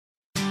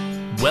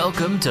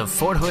Welcome to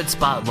Fort Hood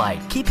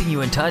Spotlight, keeping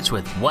you in touch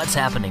with what's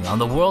happening on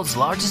the world's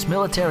largest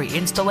military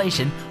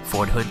installation,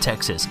 Fort Hood,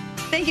 Texas.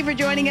 Thank you for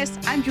joining us.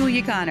 I'm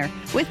Julia Connor.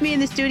 With me in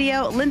the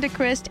studio, Linda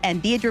Christ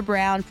and Deidre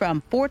Brown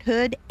from Fort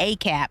Hood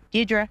ACAP.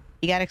 Deidre,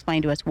 you got to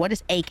explain to us, what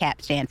does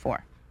ACAP stand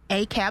for?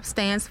 ACAP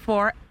stands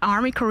for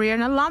Army Career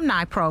and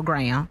Alumni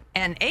Program.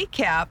 And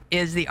ACAP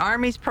is the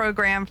Army's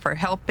program for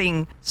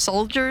helping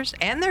soldiers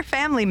and their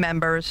family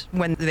members,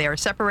 when they are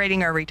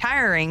separating or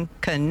retiring,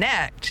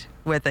 connect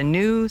with a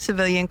new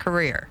civilian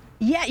career.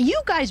 Yeah,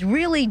 you guys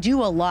really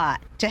do a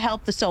lot to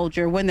help the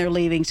soldier when they're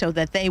leaving so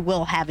that they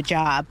will have a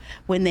job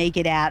when they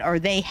get out, or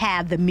they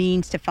have the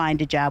means to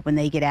find a job when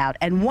they get out.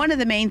 And one of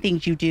the main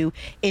things you do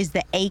is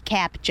the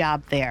ACAP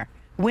Job Fair.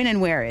 When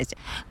and where is it?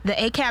 The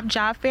ACAP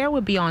Job Fair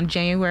will be on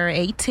January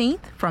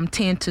 18th from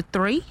 10 to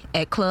 3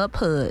 at Club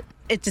Hood.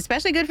 It's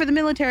especially good for the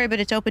military, but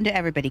it's open to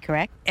everybody,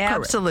 correct?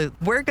 Absolutely.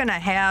 We're going to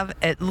have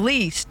at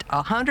least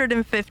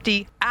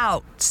 150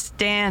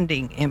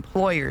 outstanding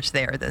employers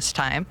there this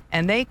time,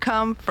 and they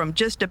come from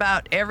just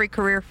about every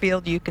career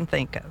field you can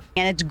think of.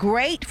 And it's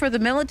great for the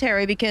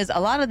military because a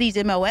lot of these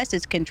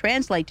MOSs can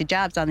translate to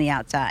jobs on the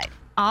outside.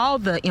 All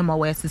the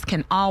MOSs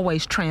can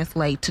always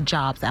translate to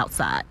jobs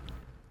outside.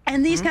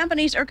 And these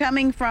companies are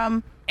coming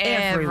from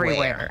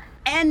Everywhere.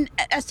 And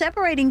a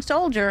separating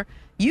soldier,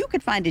 you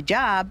could find a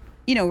job,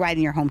 right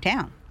in your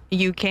hometown.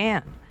 You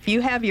can. If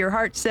you have your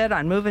heart set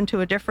on moving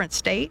to a different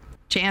state,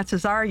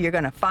 chances are you're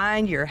going to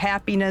find your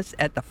happiness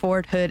at the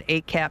Fort Hood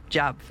ACAP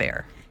Job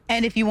Fair.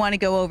 And if you want to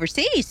go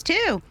overseas,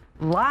 too.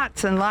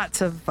 Lots and lots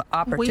of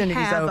opportunities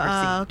We have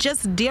overseas.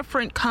 just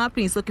different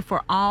companies looking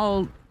for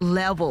all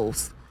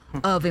levels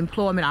of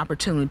employment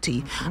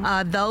opportunity.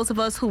 Those of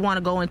us who want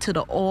to go into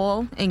the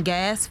oil and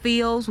gas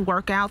fields,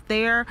 work out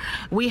there,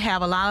 we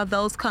have a lot of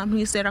those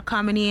companies that are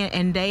coming in,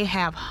 and they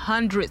have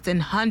hundreds and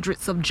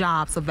hundreds of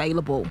jobs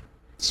available.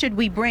 Should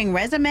we bring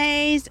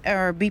resumes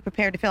or be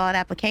prepared to fill out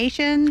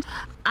applications?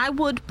 I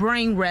would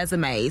bring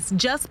resumes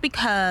just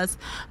because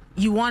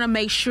you want to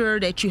make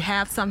sure that you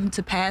have something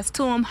to pass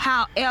to them.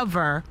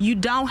 However, you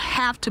don't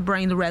have to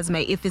bring the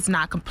resume if it's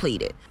not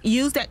completed.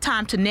 Use that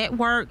time to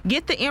network,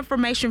 get the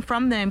information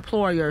from the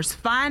employers,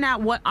 find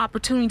out what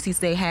opportunities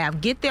they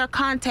have, get their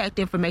contact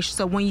information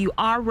so when you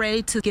are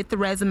ready to get the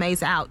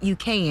resumes out, you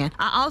can.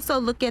 I also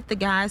look at the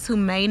guys who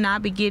may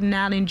not be getting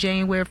out in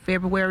January,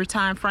 February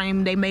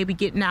timeframe. They may be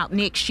getting out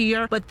next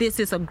year, but this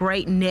is a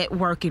great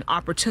networking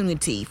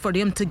opportunity for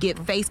them to get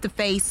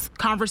face-to-face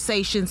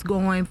conversations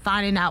going,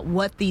 finding out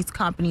what these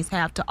companies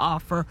have to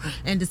offer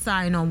and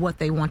deciding on what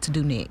they want to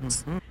do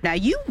next. Now,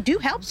 you do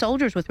help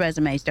soldiers with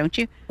resumes, don't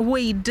you?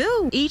 We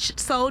do. Each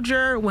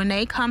soldier, when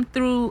they come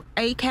through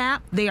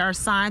ACAP, they are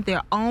assigned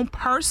their own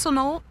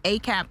personal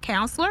ACAP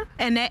counselor,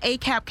 and that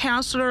ACAP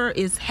counselor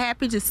is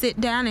happy to sit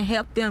down and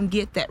help them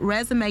get that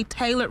resume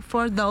tailored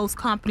for those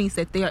companies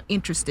that they're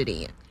interested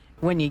in.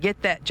 When you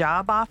get that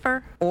job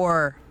offer,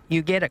 or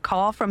you get a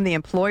call from the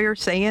employer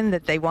saying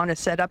that they want to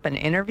set up an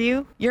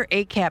interview, your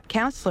ACAP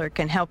counselor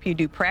can help you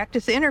do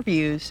practice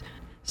interviews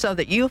so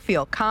that you'll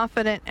feel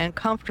confident and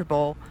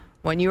comfortable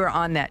when you are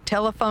on that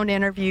telephone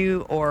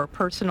interview or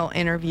personal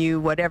interview,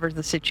 whatever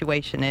the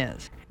situation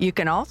is. You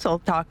can also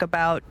talk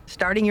about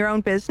starting your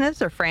own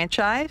business or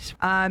franchise.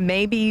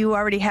 Maybe you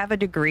already have a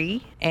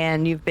degree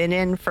and you've been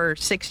in for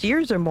 6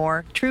 years or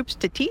more. Troops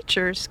to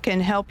Teachers can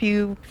help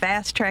you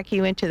fast track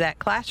you into that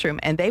classroom,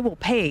 and they will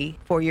pay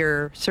for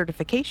your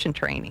certification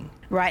training.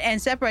 Right,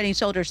 and separating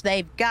soldiers,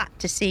 they've got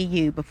to see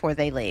you before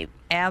they leave.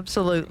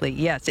 Absolutely,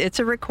 yes. It's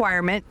a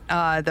requirement.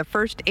 The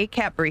first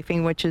ACAP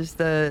briefing, which is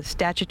the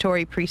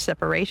statutory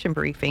pre-separation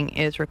briefing,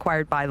 is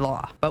required by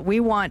law. But we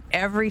want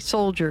every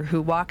soldier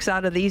who walks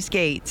out of these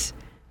gates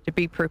to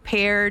be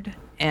prepared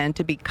and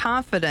to be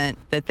confident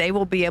that they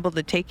will be able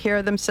to take care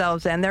of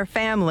themselves and their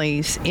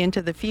families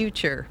into the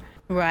future.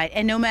 Right,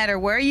 and no matter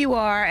where you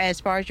are,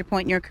 as far as your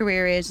point in your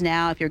career is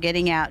now, if you're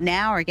getting out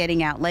now or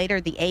getting out later,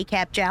 the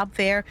ACAP Job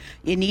Fair,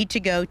 you need to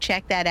go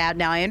check that out.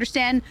 Now, I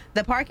understand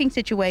the parking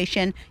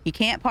situation. You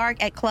can't park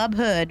at Club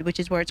Hood, which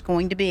is where it's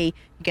going to be.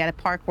 You got to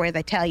park where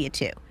they tell you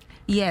to.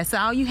 Yes,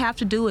 all you have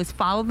to do is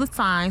follow the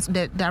signs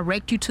that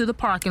direct you to the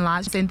parking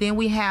lots, and then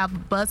we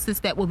have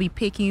buses that will be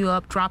picking you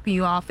up, dropping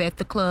you off at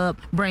the club,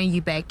 bringing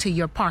you back to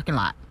your parking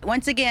lot.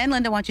 Once again,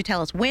 Linda, why don't you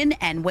tell us when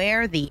and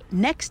where the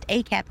next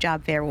ACAP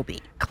Job Fair will be?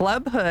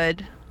 Club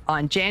Hood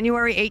on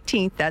January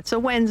 18th, that's a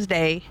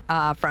Wednesday,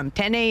 from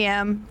 10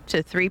 a.m.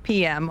 to 3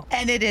 p.m.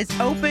 And it is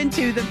open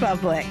to the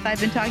public.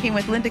 I've been talking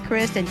with Linda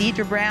Christ and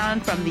Deidre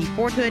Brown from the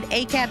Fort Hood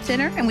ACAP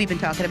Center, and we've been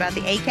talking about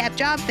the ACAP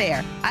Job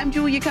Fair. I'm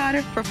Julia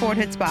Connor for Fort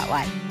Hood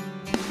Spotlight.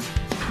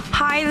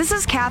 Hi, this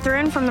is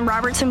Catherine from the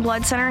Robertson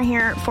Blood Center here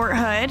at Fort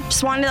Hood.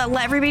 Just wanted to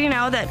let everybody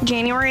know that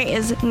January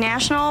is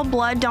National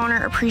Blood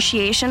Donor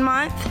Appreciation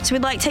Month. So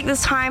we'd like to take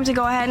this time to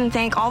go ahead and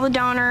thank all the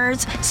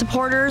donors,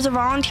 supporters, or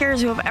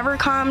volunteers who have ever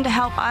come to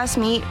help us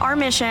meet our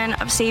mission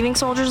of saving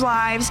soldiers'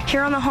 lives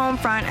here on the home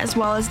front as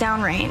well as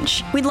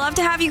downrange. We'd love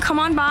to have you come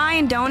on by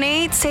and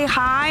donate, say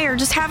hi, or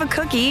just have a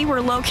cookie. We're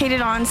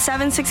located on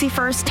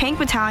 761st Tank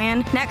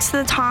Battalion next to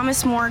the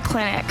Thomas More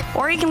Clinic.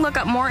 Or you can look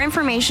up more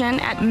information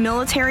at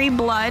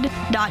militaryblood.dod.mil.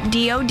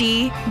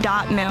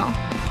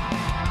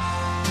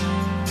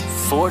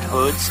 Fort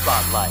Hood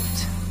Spotlight.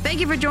 Thank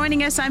you for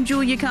joining us. I'm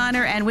Julia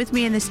Connor, and with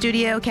me in the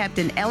studio,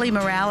 Captain Ellie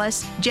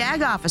Morales,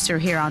 JAG officer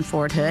here on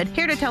Fort Hood,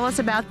 here to tell us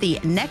about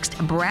the next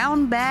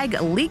Brown Bag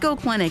Legal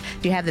Clinic.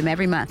 You have them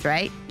every month,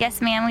 right?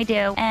 Yes, ma'am, we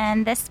do.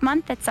 And this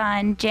month it's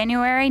on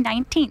January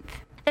 19th.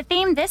 The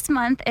theme this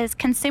month is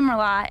consumer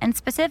law, and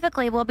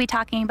specifically we'll be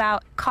talking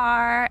about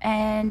car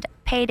and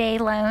payday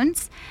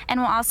loans, and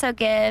we'll also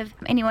give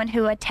anyone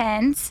who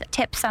attends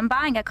tips on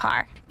buying a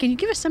car. Can you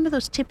give us some of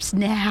those tips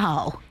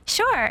now?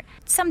 Sure.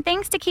 Some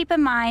things to keep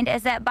in mind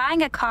is that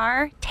buying a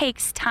car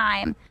takes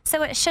time,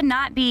 so it should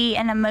not be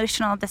an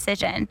emotional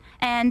decision.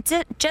 And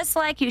just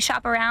like you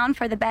shop around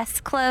for the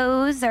best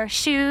clothes or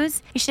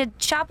shoes, you should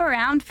shop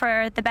around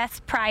for the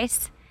best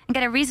price and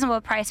get a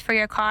reasonable price for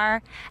your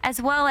car, as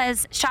well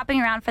as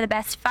shopping around for the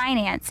best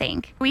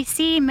financing. We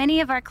see many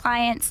of our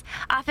clients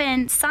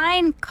often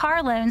sign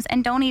car loans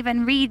and don't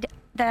even read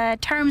the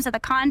terms of the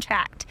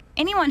contract.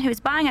 Anyone who's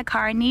buying a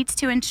car needs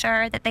to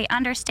ensure that they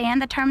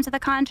understand the terms of the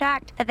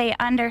contract, that they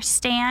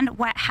understand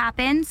what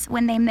happens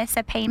when they miss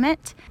a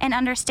payment, and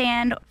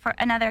understand, for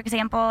another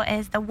example,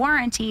 is the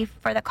warranty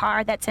for the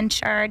car that's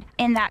insured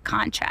in that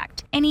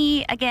contract.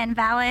 Any, again,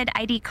 valid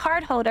ID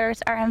card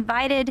holders are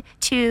invited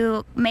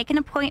to make an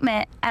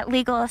appointment at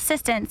Legal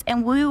Assistance,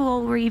 and we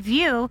will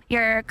review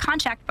your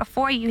contract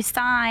before you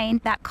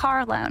sign that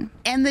car loan.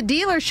 And the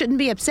dealer shouldn't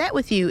be upset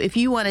with you if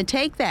you want to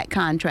take that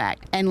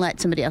contract and let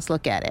somebody else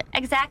look at it.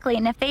 Exactly.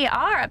 And if they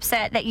are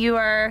upset that you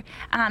are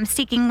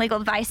seeking legal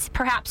advice,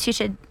 perhaps you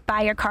should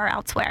buy your car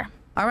elsewhere.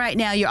 All right.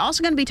 Now, you're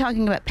also going to be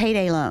talking about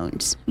payday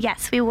loans.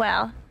 Yes, we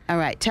will. All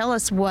right. Tell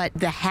us what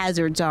the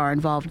hazards are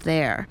involved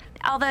there.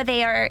 Although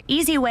they are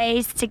easy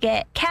ways to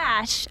get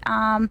cash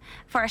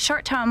for a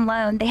short-term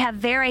loan, they have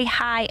very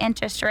high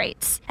interest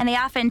rates, and they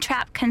often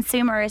trap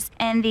consumers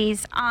in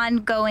these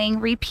ongoing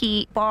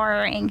repeat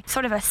borrowing,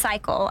 sort of a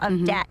cycle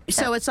of debt.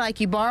 So it's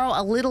like you borrow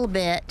a little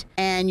bit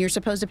and you're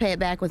supposed to pay it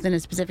back within a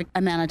specific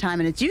amount of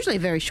time, and it's usually a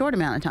very short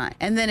amount of time.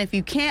 And then if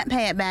you can't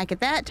pay it back at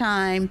that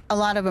time, a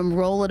lot of them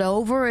roll it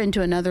over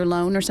into another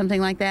loan or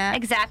something like that.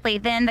 Exactly.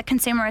 Then the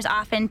consumer is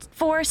often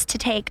forced to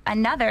take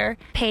another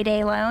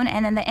payday loan,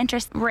 and then the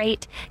interest rate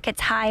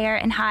gets higher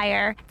and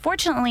higher.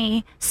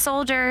 Fortunately,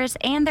 soldiers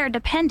and their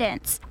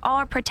dependents all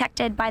are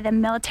protected by the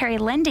Military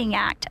Lending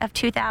Act of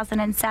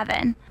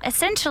 2007.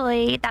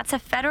 Essentially, that's a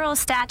federal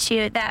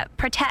statute that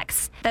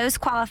protects those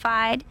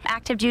qualified,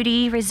 active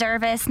duty,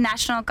 reservists,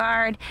 National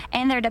Guard,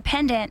 and their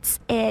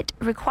dependents. It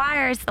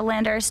requires the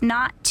lenders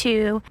not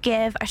to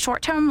give a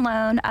short-term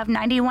loan of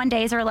 91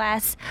 days or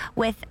less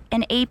with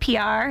an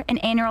APR, an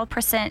annual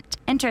percent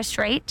interest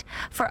rate,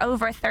 for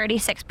over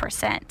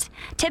 36%.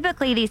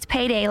 Typically, these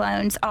payday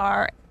loans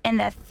are in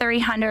the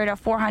 300 or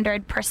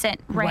 400%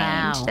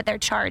 range that they're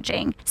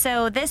charging.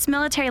 So this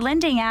Military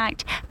Lending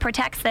Act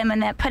protects them,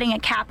 and that putting a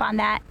cap on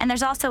that. And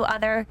there's also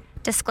other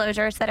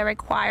disclosures that are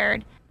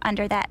required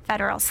under that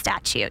federal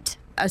statute.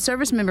 A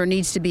service member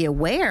needs to be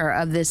aware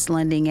of this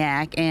Lending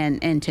Act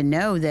and to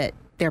know that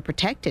they're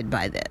protected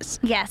by this.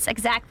 Yes,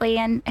 exactly.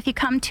 And if you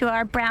come to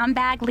our Brown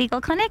Bag Legal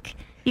Clinic,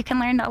 you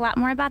can learn a lot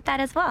more about that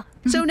as well.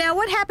 So now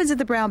what happens at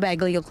the Brown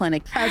Bag Legal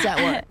Clinic? How does that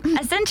work?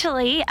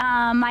 Essentially,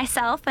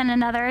 myself and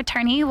another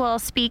attorney will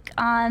speak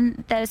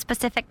on those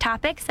specific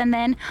topics, and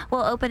then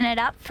we'll open it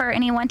up for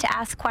anyone to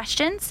ask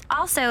questions.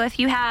 Also, if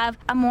you have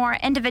a more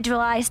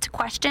individualized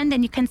question,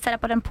 then you can set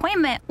up an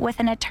appointment with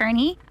an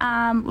attorney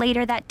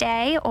later that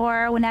day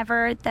or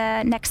whenever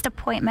the next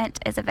appointment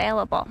is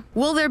available.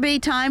 Will there be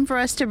time for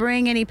us to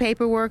bring any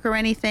paperwork or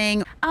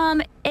anything?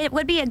 It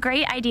would be a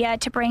great idea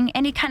to bring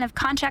any kind of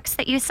contracts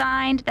that you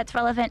signed that's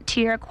relevant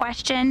to your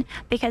question,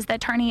 because the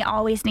attorney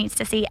always needs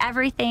to see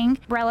everything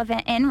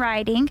relevant in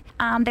writing.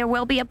 There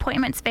will be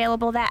appointments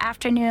available that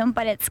afternoon,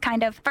 but it's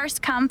kind of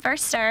first come,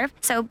 first serve.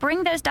 So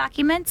bring those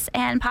documents,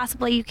 and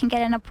possibly you can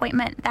get an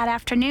appointment that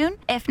afternoon,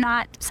 if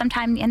not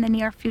sometime in the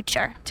near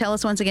future. Tell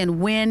us once again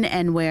when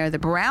and where the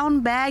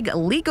Brown Bag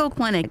Legal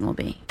Clinic will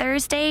be.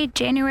 Thursday,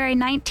 January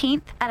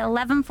 19th at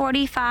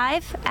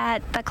 11:45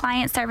 at the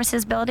Client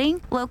Services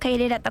Building,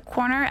 located at the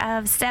corner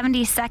of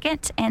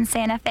 72nd and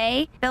Santa Fe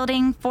Way,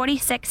 building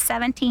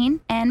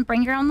 4617, and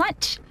bring your own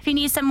lunch. If you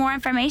need some more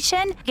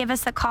information, give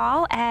us a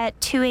call at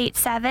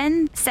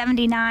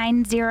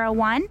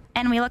 287-7901,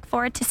 and we look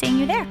forward to seeing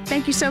you there.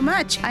 Thank you so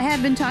much. I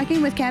have been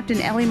talking with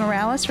Captain Ellie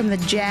Morales from the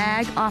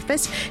JAG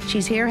office.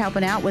 She's here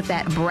helping out with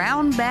that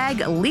Brown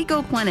Bag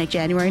Legal Clinic,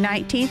 January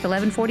 19th,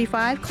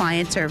 11:45,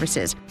 client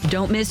services.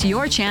 Don't miss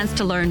your chance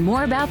to learn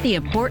more about the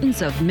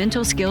importance of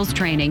mental skills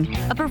training.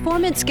 A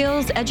performance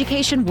skills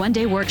education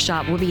one-day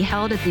workshop will be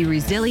held at the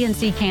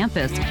Resiliency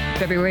Campus,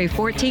 February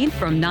 14th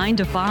from 9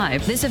 to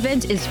 5. This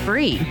event is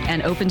free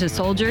and open to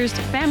soldiers,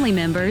 family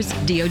members,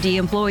 DoD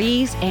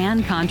employees,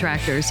 and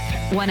contractors.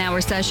 1-hour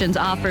sessions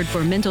offered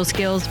for mental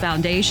skills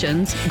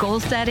foundations,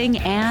 goal setting,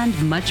 and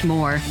much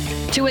more.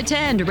 To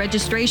attend,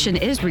 registration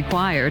is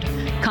required.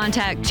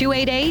 Contact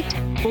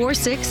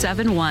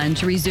 288-4671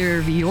 to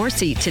reserve your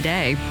seat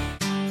today.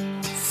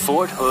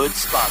 Fort Hood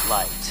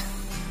Spotlight.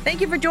 Thank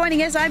you for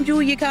joining us. I'm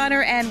Julia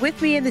Connor, and with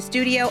me in the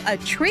studio, a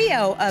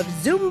trio of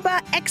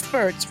Zumba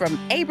experts from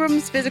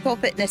Abrams Physical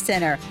Fitness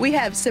Center. We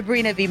have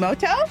Sabrina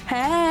Vimoto.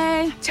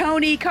 Hey.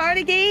 Tony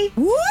Carnegie.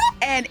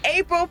 And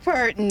April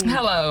Purton.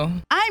 Hello.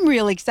 I'm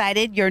real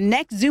excited. Your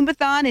next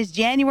Zumbathon is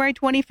January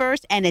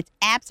 21st, and it's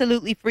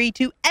absolutely free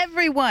to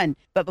everyone.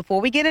 But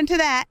before we get into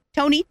that,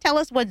 Tony, tell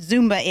us what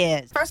Zumba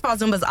is. First of all,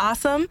 Zumba's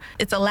awesome.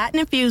 It's a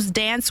Latin-infused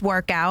dance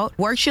workout.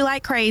 Works you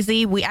like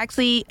crazy. We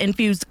actually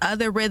infuse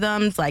other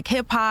rhythms like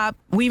hip-hop.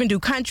 We even do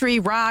country,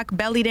 rock,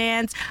 belly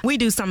dance. We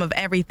do some of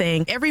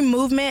everything. Every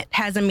movement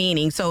has a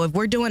meaning. So if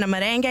we're doing a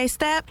merengue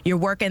step, you're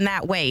working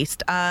that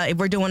waist. If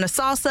we're doing a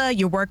salsa,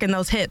 you're working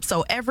those hips.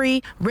 So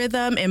every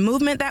rhythm and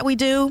movement that we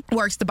do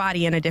works the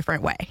body in a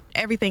different way.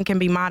 Everything can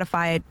be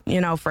modified,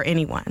 for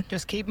anyone.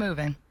 Just keep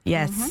moving.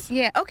 Yes. Mm-hmm.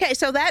 Yeah. Okay.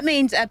 So that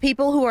means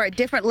people who are at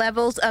different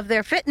levels of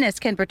their fitness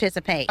can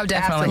participate. Oh,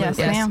 definitely.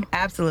 Absolutely. Yes. Yes.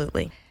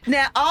 Absolutely.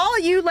 Now, all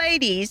you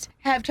ladies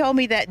have told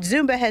me that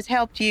Zumba has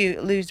helped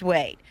you lose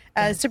weight.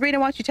 Sabrina,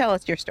 why don't you tell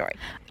us your story?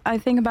 I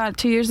think about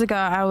 2 years ago,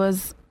 I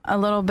was a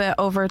little bit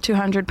over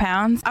 200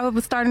 pounds. I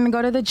was starting to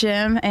go to the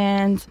gym,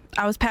 and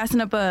I was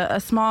passing up a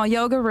small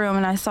yoga room,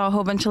 and I saw a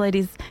whole bunch of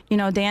ladies,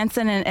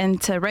 dancing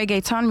and to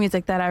reggaeton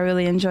music that I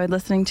really enjoyed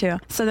listening to.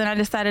 So then I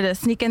decided to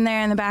sneak in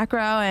there in the back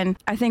row, and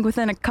I think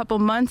within a couple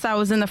months I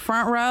was in the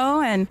front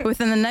row, and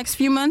within the next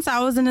few months I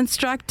was an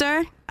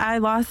instructor. I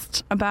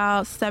lost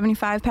about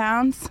 75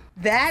 pounds.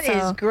 That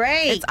is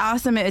great. It's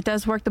awesome. It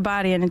does work the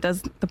body, and it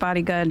does the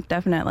body good,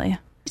 definitely.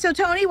 So,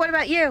 Tony, what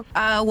about you?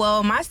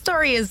 Well, my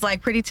story is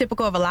pretty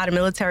typical of a lot of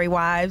military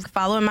wives,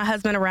 following my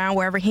husband around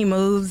wherever he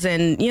moves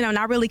and,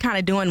 not really kind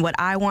of doing what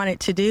I wanted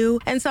to do.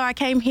 And so I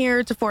came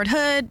here to Fort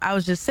Hood. I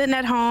was just sitting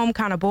at home,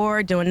 kind of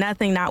bored, doing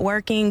nothing, not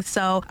working.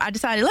 So I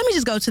decided, let me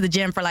just go to the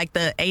gym for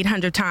the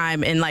 800th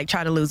time and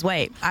try to lose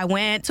weight. I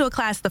went to a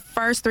class, the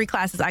first 3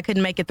 classes, I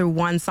couldn't make it through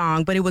one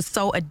song, but it was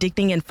so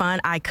addicting and fun,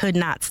 I could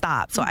not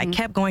stop. So I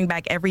kept going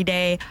back every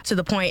day to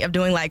the point of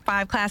doing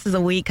 5 classes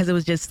a week because it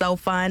was just so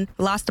fun.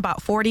 Lost about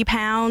 40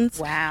 pounds.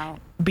 Wow.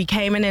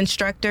 Became an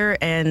instructor,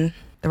 and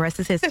the rest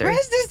is history. The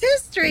rest is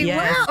history.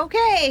 Yes. Wow.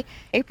 Okay.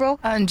 April?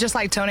 And just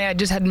like Tony, I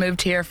just had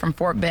moved here from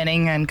Fort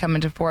Benning and coming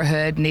to Fort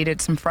Hood,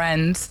 needed some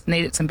friends,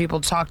 needed some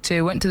people to talk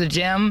to, went to the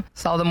gym,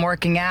 saw them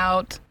working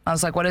out. I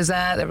was like, what is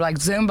that? They were like,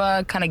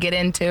 Zumba, kind of get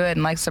into it.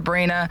 And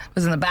Sabrina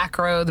was in the back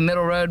row, the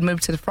middle row,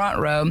 moved to the front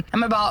row.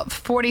 I'm about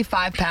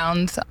 45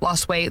 pounds,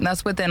 lost weight, and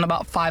that's within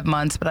about 5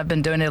 months, but I've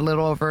been doing it a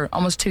little over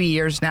almost 2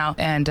 years now.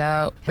 And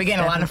we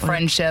gained a lot of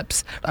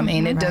friendships. I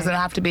mean, it doesn't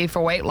have to be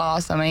for weight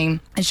loss. I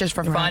mean, it's just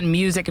for fun,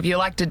 music. If you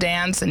like to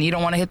dance and you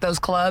don't want to hit those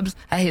clubs,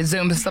 hey,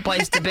 Zumba's the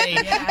place to be.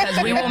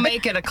 Because we will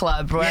make it a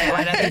club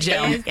right at the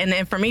gym. And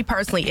then for me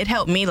personally, it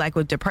helped me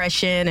with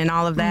depression and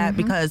all of that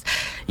because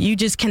you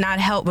just cannot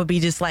help but be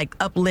just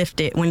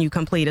uplifted when you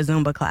complete a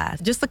Zumba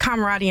class. Just the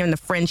camaraderie and the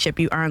friendship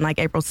you earn, like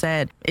April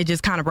said, it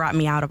just kind of brought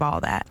me out of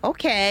all that.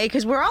 Okay,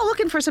 because we're all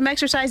looking for some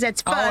exercise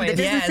that's fun, Always, that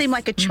doesn't seem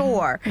like a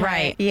chore.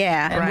 Right.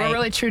 Yeah. And we're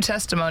really true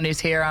testimonies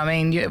here. I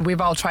mean, we've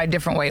all tried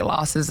different weight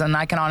losses, and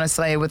I can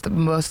honestly say with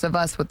most of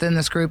us within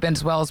this group, and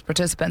as well as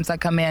participants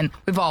that come in,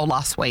 we've all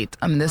lost weight.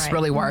 I mean, this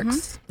really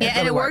works. Yeah,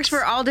 and it works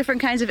for all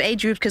different kinds of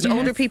age groups because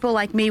older people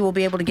like me will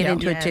be able to get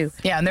into it too.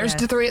 Yeah, and there's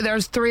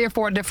three or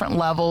four different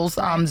levels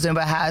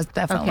Zumba has,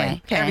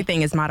 definitely. Okay.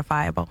 Everything is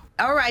modifiable.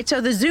 All right,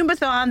 so the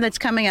Zumbathon that's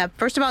coming up,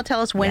 first of all,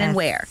 tell us when and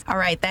where. All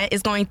right, that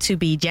is going to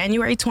be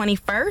January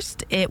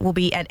 21st. It will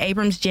be at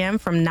Abrams Gym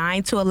from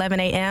 9 to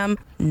 11 a.m.,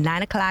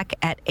 9 o'clock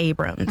at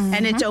Abrams.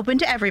 And it's open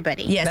to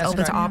everybody. Yes,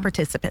 open to all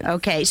participants.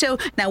 Okay, so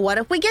now what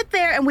if we get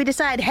there and we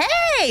decide,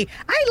 hey,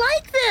 I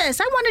like this,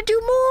 I want to do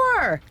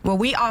more? Well,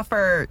 we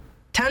offer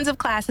tons of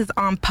classes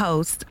on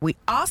post. We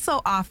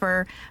also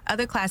offer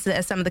other classes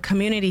at some of the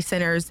community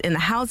centers in the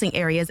housing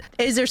areas.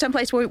 Is there some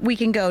place where we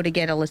can go to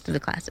get a list of the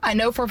classes? I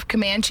know for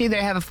Comanche,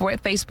 they have a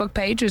Facebook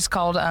page. It's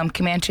called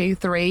Comanche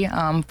 3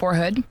 Fort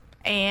Hood.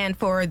 And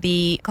for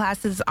the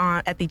classes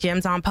at the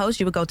gyms on post,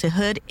 you would go to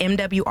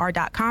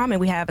hoodmwr.com, and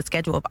we have a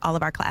schedule of all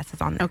of our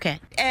classes on there. Okay.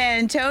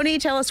 And Tony,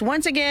 tell us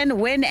once again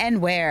when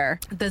and where.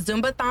 The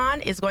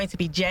Zumbathon is going to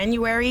be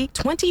January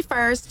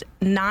 21st,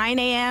 9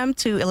 a.m.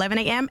 to 11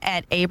 a.m.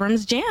 at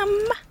Abrams Jan.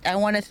 I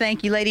want to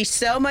thank you ladies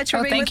so much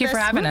for being with us. Thank you for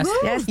having us.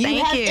 Yes, You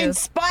thank have you.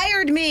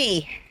 inspired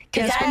me.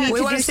 Yes,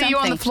 we want to see you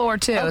on the floor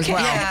too as well.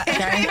 Yeah.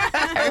 Okay?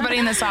 Everybody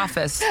in this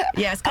office.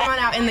 Yes, come on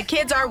out. And the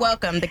kids are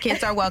welcome. The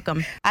kids are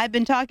welcome. I've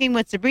been talking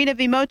with Sabrina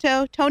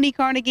Vimoto, Tony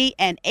Carnegie,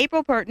 and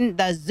April Purton,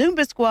 the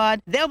Zumba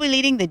Squad. They'll be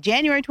leading the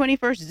January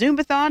 21st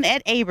Zumbathon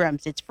at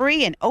Abrams. It's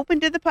free and open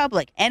to the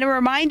public. And a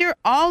reminder,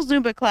 all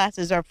Zumba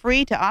classes are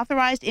free to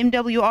authorized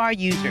MWR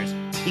users.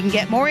 You can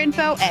get more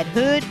info at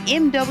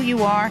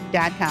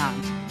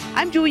hoodmwr.com.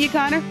 I'm Julia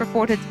Connor for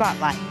Fort Hood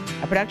Spotlight,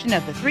 a production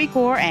of the 3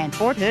 Corps and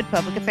Fort Hood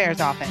Public Affairs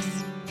Office.